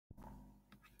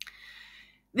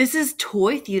This is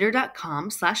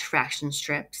toytheater.com/fraction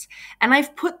strips. And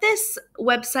I've put this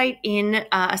website in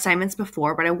assignments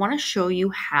before, but I want to show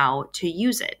you how to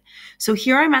use it. So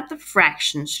here I'm at the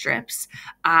fraction strips.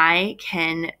 I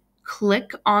can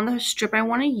click on the strip I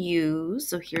want to use.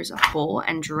 So here's a hole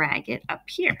and drag it up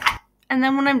here. And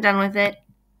then when I'm done with it,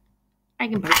 I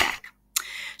can put it back.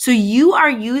 So you are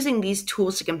using these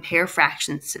tools to compare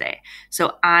fractions today.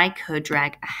 So I could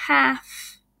drag a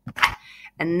half.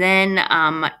 And then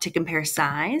to compare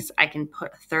size, I can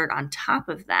put a third on top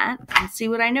of that and see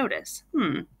what I notice.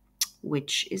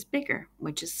 Which is bigger?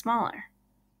 Which is smaller?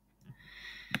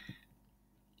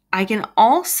 I can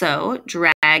also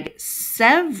drag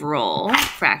several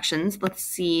fractions. Let's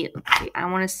see. I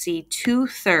want to see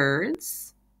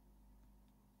 2/3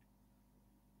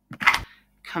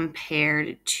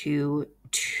 compared to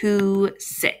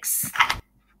 2/6.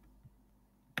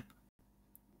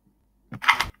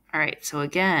 All right, so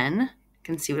again, I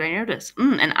can see what I notice.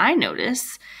 And I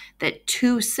notice that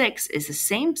 2/6 is the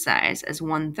same size as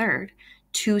 1/3.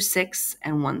 2/6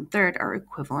 and 1/3 are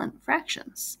equivalent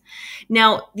fractions.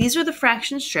 Now, these are the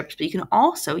fraction strips, but you can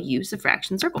also use the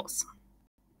fraction circles.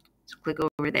 So click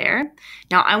over there.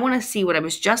 Now, I want to see what I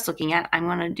was just looking at. I'm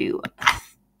going to do a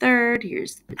third.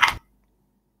 Here's the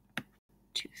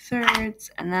 2/3,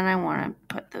 and then I want to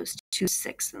put those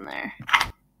 2/6 in there.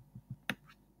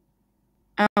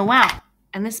 Oh, wow.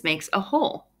 And this makes a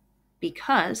whole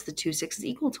because the 2/6 is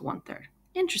equal to 1/3.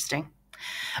 Interesting.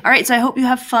 All right, so I hope you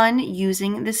have fun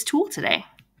using this tool today.